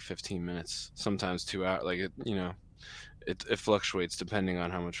least for like 15 minutes, sometimes 2 hours. Like it fluctuates depending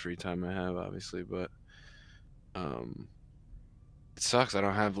on how much free time I have, obviously. But Um, it sucks. I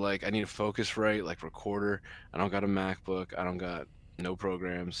don't have like I need a Focusrite like recorder. I don't got a MacBook. I don't got no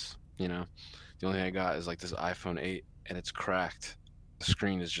programs. You know, the only thing I got is like this iPhone 8, and it's cracked. The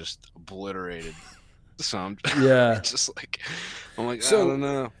screen is just obliterated. So I'm Yeah. just like, I'm like, I don't So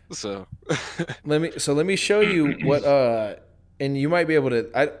know. So let me show you what and you might be able to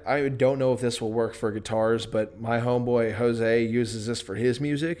I don't know if this will work for guitars, but my homeboy Jose uses this for his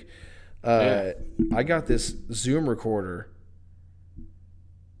music. yeah, Uh I got this Zoom recorder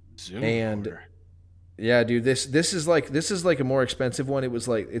Zoom and recorder. yeah, dude, this is like a more expensive one. It was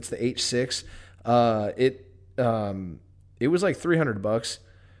like it's the H6. It was like $300.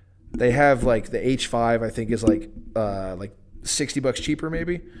 They have like the H5 I think is like $60 cheaper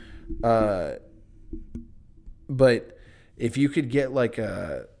maybe. Uh but if you could get like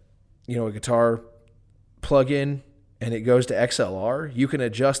a guitar plug-in and it goes to XLR, you can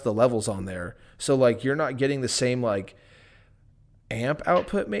adjust the levels on there. So like you're not getting the same like amp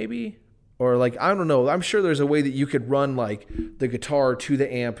output maybe, or like I don't know. I'm sure there's a way that you could run like the guitar to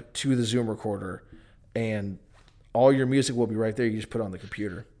the amp to the Zoom recorder, and all your music will be right there. You just put it on the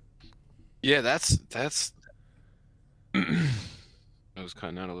computer. Yeah, that's. I was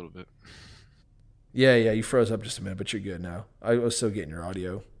cutting out a little bit. Yeah, yeah. You froze up just a minute, but you're good now. I was still getting your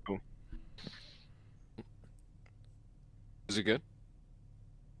audio. Cool. Is it good?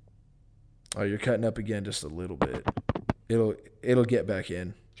 Oh, you're cutting up again just a little bit. It'll get back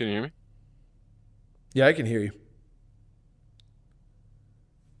in. Can you hear me? Yeah, I can hear you.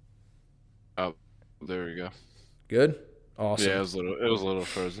 Oh, there we go. Good. Yeah, Awesome. it was a little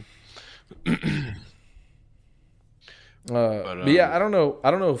frozen. But But yeah, I don't know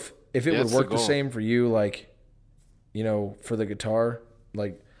if it yeah, would it's the work the goal. same for you, like for the guitar.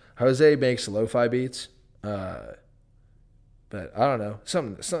 Like Jose makes lo-fi beats, uh, but I don't know,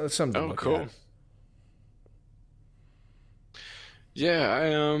 something to Oh, look cool. at.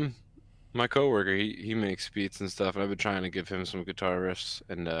 Yeah, my coworker, he makes beats and stuff, and I've been trying to give him some guitar riffs,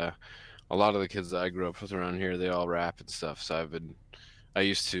 and a lot of the kids that I grew up with around here, they all rap and stuff. So I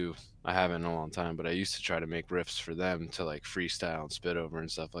used to, I haven't in a long time, but I used to try to make riffs for them to like freestyle and spit over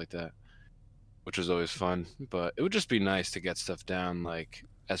and stuff like that, which was always fun. But it would just be nice to get stuff down like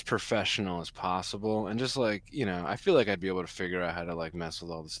as professional as possible, and just like, I feel like I'd be able to figure out how to like mess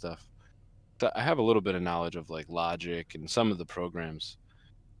with all the stuff. So I have a little bit of knowledge of like Logic and some of the programs.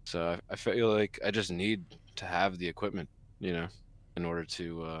 So I feel like I just need to have the equipment, you know, in order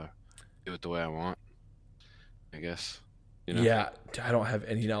to do it the way I want, I guess. You know? Yeah, I don't have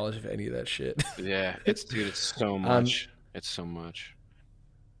any knowledge of any of that shit. Yeah, dude, it's so um, much. It's so much.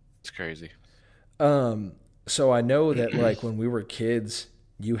 It's crazy. um, so I know that like when we were kids,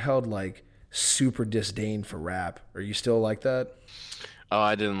 you held like super disdain for rap. Are you still like that? Oh,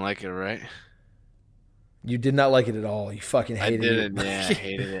 I didn't like it, right? You did not like it at all. You fucking I hated didn't. Yeah, I it.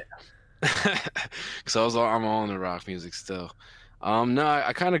 hated it. Cause I'm all into rock music still. No,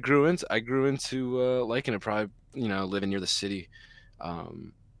 I kind of I grew into liking it. Probably, living near the city.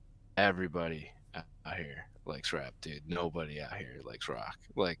 Um, everybody out here likes rap, dude. Nobody out here likes rock.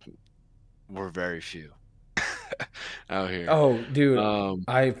 Like, we're very few out here. Oh, dude, Um,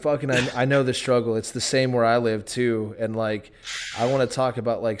 I know the struggle. It's the same where I live too, and like I want to talk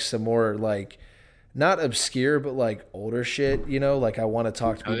about like some more like not obscure but like older shit. Like I want to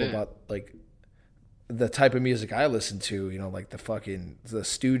talk to oh people yeah, about like the type of music I listen to. Like the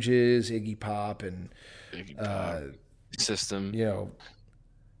Stooges, Iggy Pop, and Iggy Pop, uh, System. you know,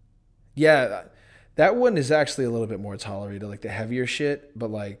 yeah, that one is actually a little bit more tolerated, like the heavier shit.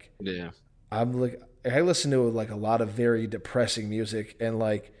 But like Yeah, I listen to like a lot of very depressing music, and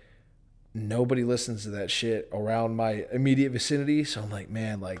like nobody listens to that shit around my immediate vicinity. So I'm like,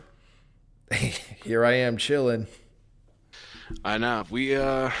 man, like here I am chilling. I know.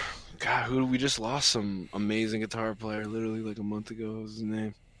 God, we just lost some amazing guitar player literally like a month ago. What was his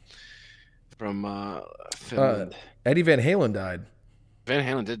name? From Uh, Finland. Eddie Van Halen died. Van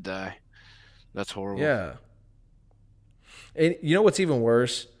Halen did die. That's horrible. Yeah. And you know what's even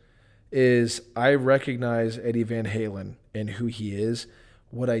worse is I recognize Eddie Van Halen and who he is.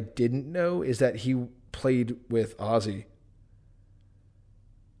 What I didn't know is that he played with Ozzy.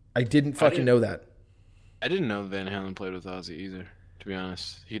 I didn't I fucking didn't know that. I didn't know Van Halen played with Ozzy either, to be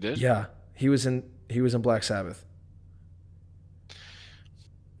honest. He did? Yeah, he was in Black Sabbath.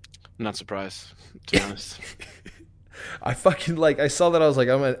 I'm not surprised, to be honest. I fucking like I saw that I was like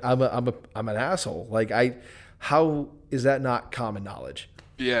I'm an asshole. Like how is that not common knowledge?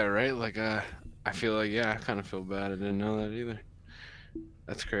 Yeah, right? Like I feel like, yeah, I kind of feel bad. I didn't know that either.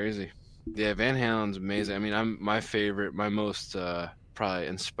 That's crazy. Yeah, Van Halen's amazing. I mean, I'm my favorite, my most probably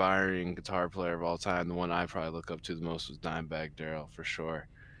inspiring guitar player of all time, the one I probably look up to the most was Dimebag Darrell for sure.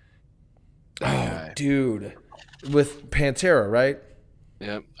 That Oh, guy. dude, with Pantera, right?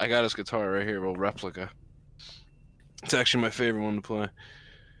 Yep, I got his guitar right here, well, replica. It's actually my favorite one to play.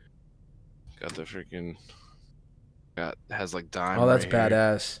 Got the freaking has like Oh, dime that's right here.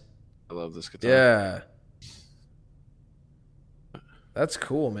 badass. I love this guitar. Yeah, that's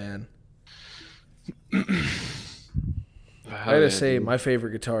cool, man. I Hell gotta yeah, say, dude. my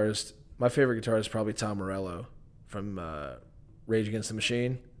favorite guitarist is probably Tom Morello from Rage Against the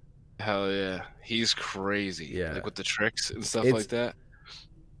Machine. Hell yeah. He's crazy. Yeah, Like with the tricks and stuff like it's that.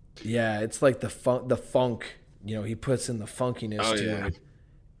 yeah, it's like the funk. You know, he puts in the funkiness Oh to yeah. it,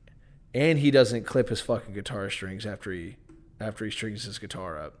 and he doesn't clip his fucking guitar strings after he strings his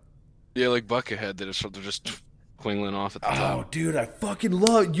guitar up. Yeah, like Buckethead that is sort of just twingling off at the top. Oh, dude, I fucking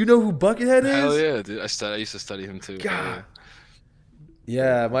love. You know who Buckethead Hell is? yeah, dude. I used to study him too. Hell God.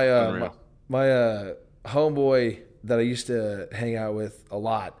 yeah. Yeah, Unreal. my homeboy that I used to hang out with a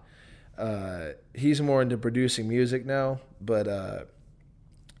lot. He's more into producing music now, but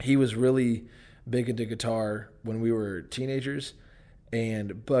he was really big into guitar when we were teenagers,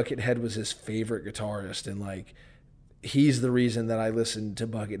 and Buckethead was his favorite guitarist, and like he's the reason that I listened to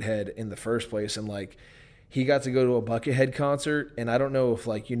Buckethead in the first place, and like he got to go to a Buckethead concert, and I don't know if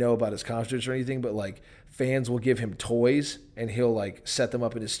like you know about his concerts or anything, but like fans will give him toys and he'll like set them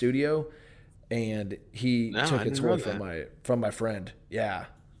up in his studio, and he No, took I a didn't know toy that. from my friend. Yeah.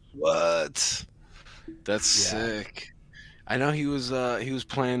 What? That's Yeah. sick. I know he was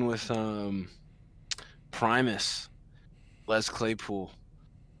playing with Primus, Les Claypool.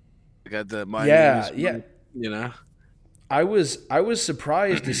 I got the My Name Yeah, is yeah. you know? I was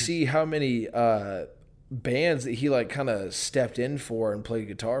surprised to see how many bands that he like kind of stepped in for and played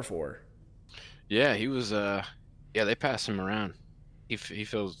guitar for. Yeah, he was yeah, they pass him around. He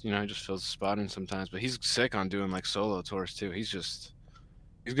feels, he just feels spotting sometimes, but he's sick on doing like solo tours too. He's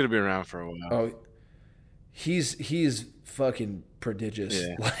gonna be around for a while. Oh, he's fucking prodigious.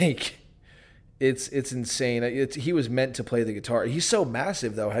 Yeah. Like it's insane. He was meant to play the guitar. He's so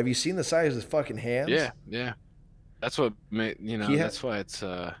massive though. Have you seen the size of his fucking hands? Yeah, yeah. That's what He ha- that's why it's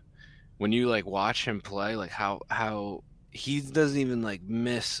when you like watch him play, like how he doesn't even like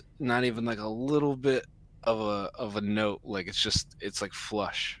miss not even like a little bit of a note. Like it's like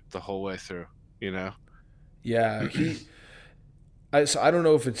flush the whole way through, you know? yeah, so I don't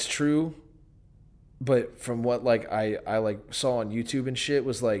know if it's true, but from what like I like saw on YouTube and shit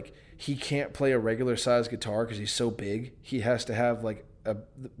was like he can't play a regular size guitar because he's so big. He has to have like a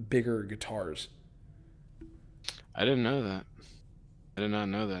bigger guitars. I didn't know that. I did not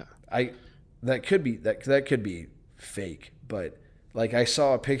know that. I that could be fake, but like I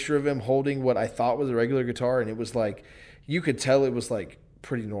saw a picture of him holding what I thought was a regular guitar, and it was like you could tell it was like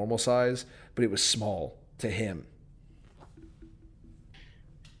pretty normal size, but it was small to him.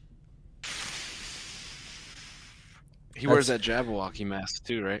 He wears That's that Jabberwocky mask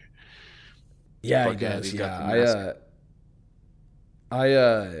too, right? yeah, he Buckethead, does. he's got Yeah, the mask.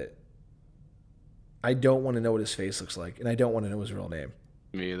 I I don't want to know what his face looks like, and I don't want to know his real name.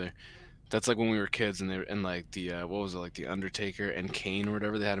 Me either. That's like when we were kids and like the what was it, like the Undertaker and Kane or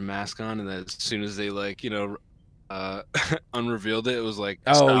whatever, they had a mask on, and then as soon as they like uh unrevealed it, it was like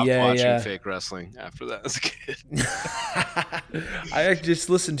Oh stop yeah, watching yeah. fake wrestling after that as a kid. I actually just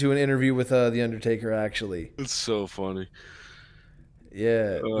listened to an interview with the Undertaker. Actually, It's so funny.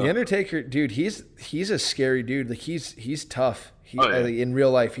 yeah, the Uh, Undertaker, dude, he's a scary dude. Like he's tough. oh yeah. Like, in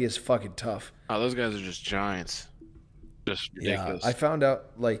real life, he is fucking tough. Oh, those guys are just giants. Just Yeah, I ridiculous. found out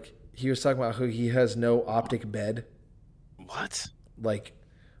like he was talking about how he has no optic bed, What? like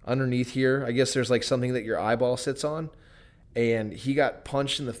underneath here. I guess there's like something that your eyeball sits on, and he got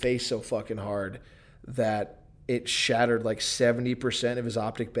punched in the face so fucking hard that it shattered like 70% of his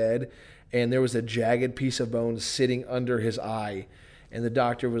optic bed, and there was a jagged piece of bone sitting under his eye. And the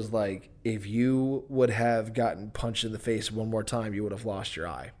doctor was like, if you would have gotten punched in the face one more time, you would have lost your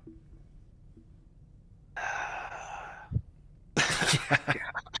eye.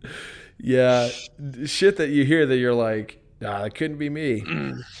 Yeah, shit that you hear that you're like, nah, that couldn't be me.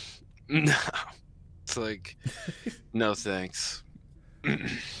 No. It's like no thanks.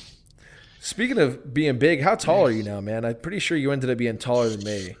 Speaking of being big, how tall are you now, man? I'm pretty sure you ended up being taller than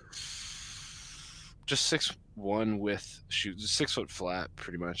me. Just 6'1" with shoes, 6 foot flat,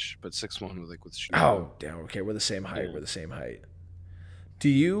 pretty much, but 6'1" with like with shoes on. Oh, damn. Okay, we're the same height. Yeah. We're the same height. Do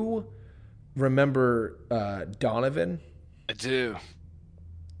you remember Donovan? I do.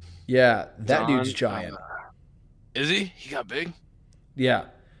 Yeah, that Don, dude's giant. is he? He got big. Yeah,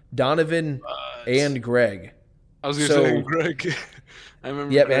 Donovan But and Greg. I was gonna say So, Greg. I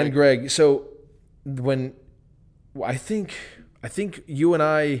remember yep, and Greg. Greg. So when I think you and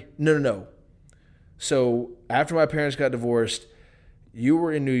I no. So after my parents got divorced, you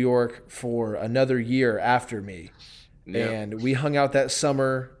were in New York for another year after me, Yep. and we hung out that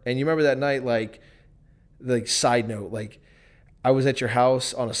summer. And you remember that night, like side note, like I was at your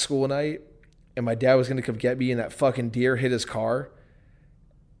house on a school night, and my dad was gonna come get me, and that fucking deer hit his car,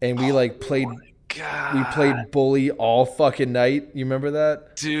 and we like Oh played my we god, played bully all fucking night. You remember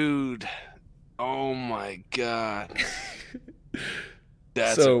that? dude. Oh my god.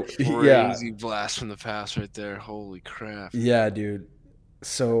 That's a So yeah, crazy blast from the past right there. Holy crap. yeah, dude.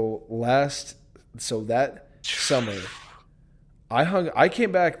 So that summer, I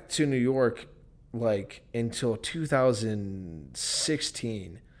came back to New York like until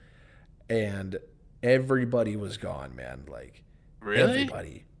 2016, and everybody was gone, man. Like Really?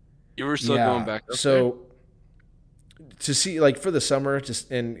 everybody. You were still going Yeah. back up there? So to see like for the summer,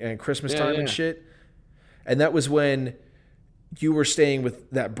 just and Christmas Yeah, time and yeah. shit, and that was when you were staying with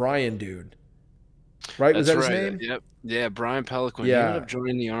that Brian dude, right? Was That's that his right. name? Yep. Yeah, Brian Pelican. He ended Yeah. up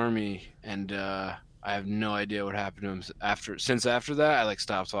joining the army, and I have no idea what happened to him after. Since after that, I like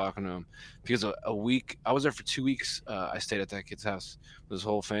stopped talking to him because a week I was there for 2 weeks. I stayed at that kid's house with his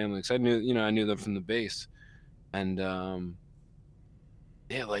whole family because I knew them from the base, and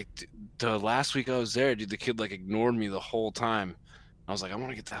yeah, like the last week I was there, dude, the kid like ignored me the whole time. I was like, I want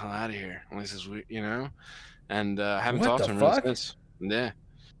to get the hell out of here. Like, this is weird, and I haven't What talked the to him really fuck? since. Yeah.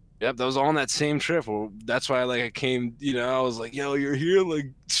 Yep, that was all on that same trip. Well, that's why like I came, I was like, yo, you're here, like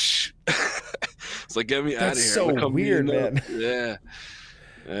it's like get me out of That's here. I'm so gonna come weird, meeting up. man. Yeah.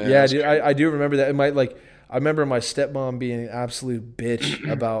 Yeah, that Yeah, was dude, crazy. I do remember that. It might like I remember my stepmom being an absolute bitch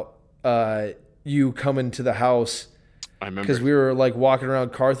about you coming to the house I because remember. we were like walking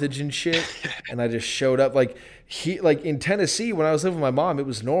around Carthage and shit, and I just showed up like in Tennessee when I was living with my mom, it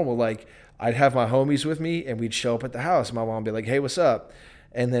was normal. Like I'd have my homies with me, and we'd show up at the house. My mom would be like, "Hey, what's up?"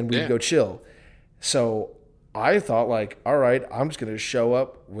 And then we'd Yeah. go chill. So I thought like, all right, I'm just gonna show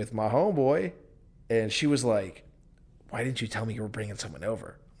up with my homeboy, and she was like, "Why didn't you tell me you were bringing someone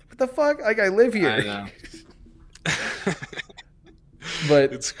over?" What the fuck? Like I live I here. know.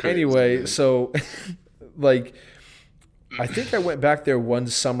 But It's crazy, anyway, man. so like I think I went back there one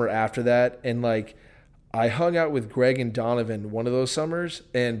summer after that, and like I hung out with Greg and Donovan one of those summers,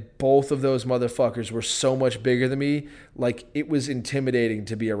 and both of those motherfuckers were so much bigger than me. Like it was intimidating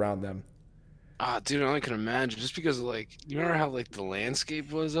to be around them. Ah, dude, I only can imagine. Just because like you remember how like the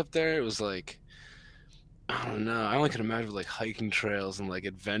landscape was up there? It was like I don't know. I only can imagine like hiking trails and like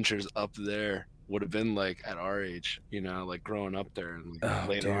adventures up there would have been like at our age, like growing up there and like Oh,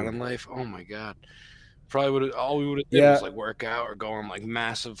 later on in dude. life. Oh my God. Probably would have all we would have did was Yeah, like work out or go on like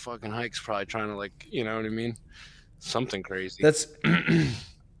massive fucking hikes, probably trying to like, you know what I mean? Something crazy. that's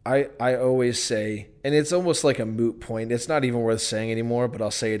I always say, and it's almost like a moot point. It's not even worth saying anymore, but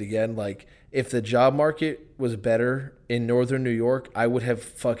I'll say it again. Like if the job market was better in northern New York, I would have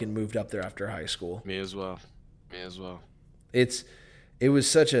fucking moved up there after high school. Me as well. Me as well. It's it was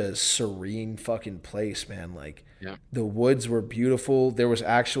such a serene fucking place, man. Like Yeah. the woods were beautiful. There was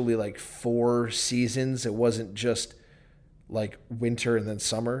actually like four seasons. It wasn't just like winter and then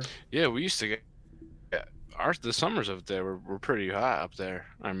summer. Yeah, we used to get yeah, the summers up there were pretty hot up there,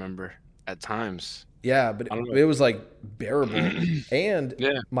 I remember at times. Yeah, but I don't it was like bearable. know. And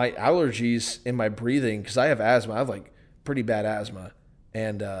Yeah, my allergies in my breathing, because I have asthma. I have like pretty bad asthma,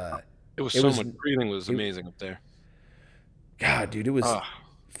 and it was it so was much breathing was it, amazing up there. God, dude, it was Oh,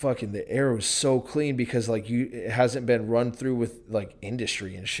 fucking the air was so clean because like it hasn't been run through with like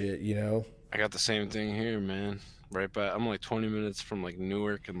industry and shit, you know? I got the same thing here, man. Right by, I'm like 20 minutes from like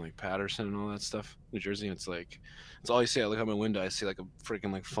Newark and like Patterson and all that stuff, New Jersey. And it's like, it's all you see. I look out my window, I see like a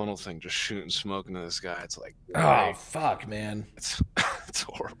freaking like funnel thing just shooting smoke into the sky. It's like, Oh why? fuck, man. It's it's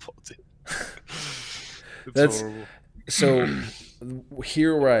horrible, dude. It's That's horrible. so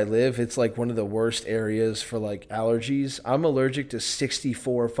here where I live, it's like one of the worst areas for like allergies. I'm allergic to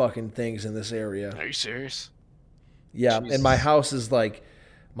 64 fucking things in this area. Are you serious? Yeah, and Jesus. my house is like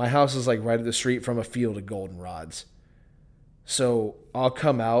right at the street from a field of goldenrods. So I'll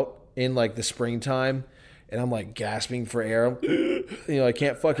come out in like the springtime and I'm like gasping for air. I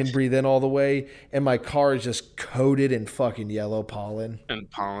can't fucking breathe in all the way and my car is just coated in fucking yellow pollen. And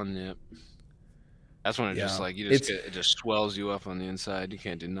pollen, yep. That's when it just Yeah. like you just It's get it just swells you up on the inside. You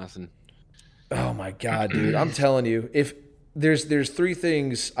can't do nothing. oh my god, dude. I'm telling you, if there's three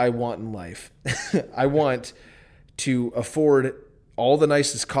things I want in life. I want to afford all the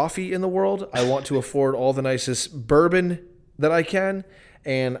nicest coffee in the world. I want to afford all the nicest bourbon that I can,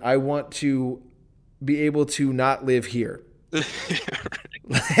 and I want to be able to not live here.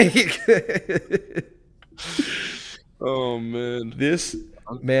 Oh man.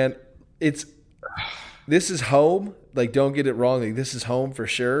 Man, it's this is home. Like, don't get it wrong. Like, this is home for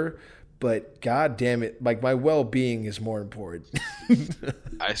sure. But god damn it, like my well-being is more important.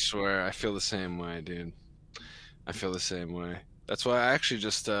 I swear, I feel the same way, dude. I feel the same way. That's why I actually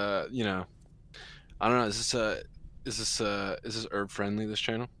just I don't know, is this herb friendly, this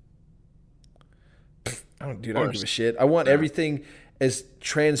channel? I don't give a shit. I want everything as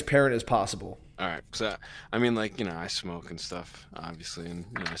transparent as possible. All right, because I mean, like, I smoke and stuff, obviously, and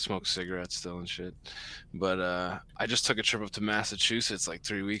I smoke cigarettes still and shit. But I just took a trip up to Massachusetts like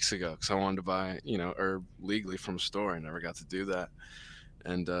 3 weeks ago because I wanted to buy, herb legally from a store. I never got to do that,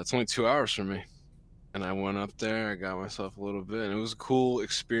 and it's only 2 hours from me. And I went up there, I got myself a little bit, and it was a cool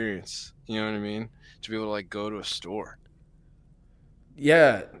experience. You know what I mean? To be able to like go to a store.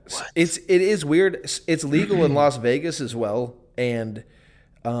 Yeah, What? it is weird. It's legal in Las Vegas as well, and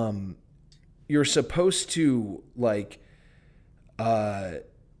you're supposed to like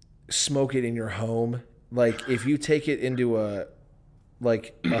smoke it in your home. Like if you take it into a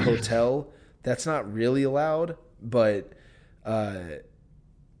hotel, that's not really allowed. But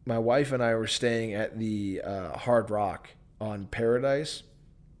my wife and I were staying at the Hard Rock on Paradise.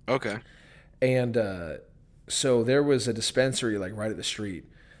 Okay. And so there was a dispensary like right at the street.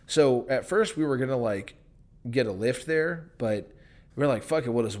 So at first we were gonna like get a lift there, but we were like, fuck it,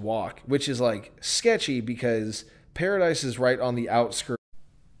 we'll just walk, which is like sketchy because Paradise is right on the outskirts.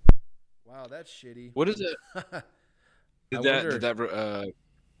 Wow, that's shitty. What is it?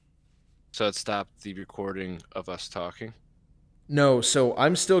 So it stopped the recording of us talking? No, so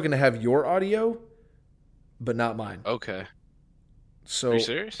I'm still gonna have your audio, but not mine. Okay. So Are you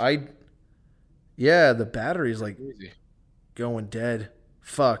serious? Yeah, the battery's like Crazy. going dead.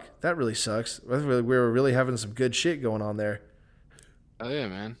 Fuck, that really sucks. We were really having some good shit going on there. Oh yeah,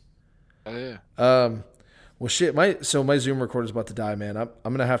 man. Oh yeah. Well, shit. My Zoom recorder's about to die, man. I'm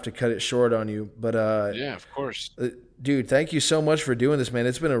gonna have to cut it short on you. But Yeah, of course. dude, thank you so much for doing this, man.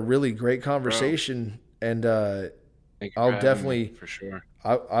 It's been a really great conversation, and Thank you for I'll having definitely me, for sure.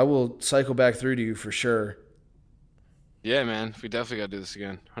 I will cycle back through to you for sure. Yeah, man. We definitely gotta do this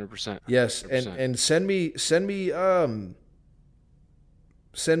again. 100%. Yes, 100%. and send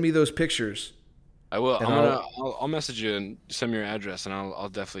me those pictures. I will. And I'll message you and send me your address, and I'll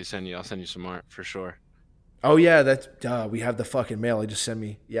definitely send you some art for sure. Oh yeah, that's we have the fucking mail. Just send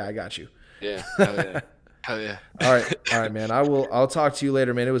me. Yeah, I got you. Yeah. Hell yeah. Hell yeah. All right, man. I'll talk to you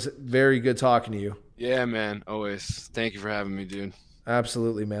later, man. It was very good talking to you. Yeah, man. Always. Thank you for having me, dude.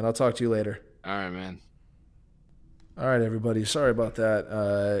 Absolutely, man. I'll talk to you later. All right, man. All right, everybody. Sorry about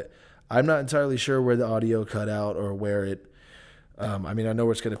that. I'm not entirely sure where the audio cut out or where it. I mean, I know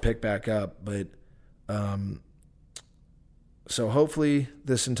where it's going to pick back up, but so hopefully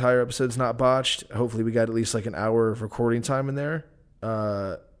this entire episode's not botched. Hopefully we got at least like an hour of recording time in there.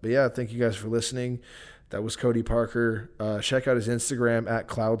 But yeah, thank you guys for listening. That was Cody Parker. Check out his Instagram at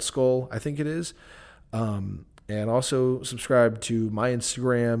Cloud Skull, I think it is. And also subscribe to my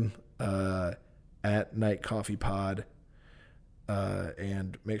Instagram at Night Coffee Pod.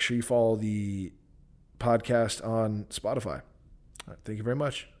 And make sure you follow the podcast on Spotify. All right, thank you very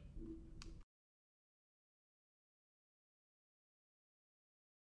much.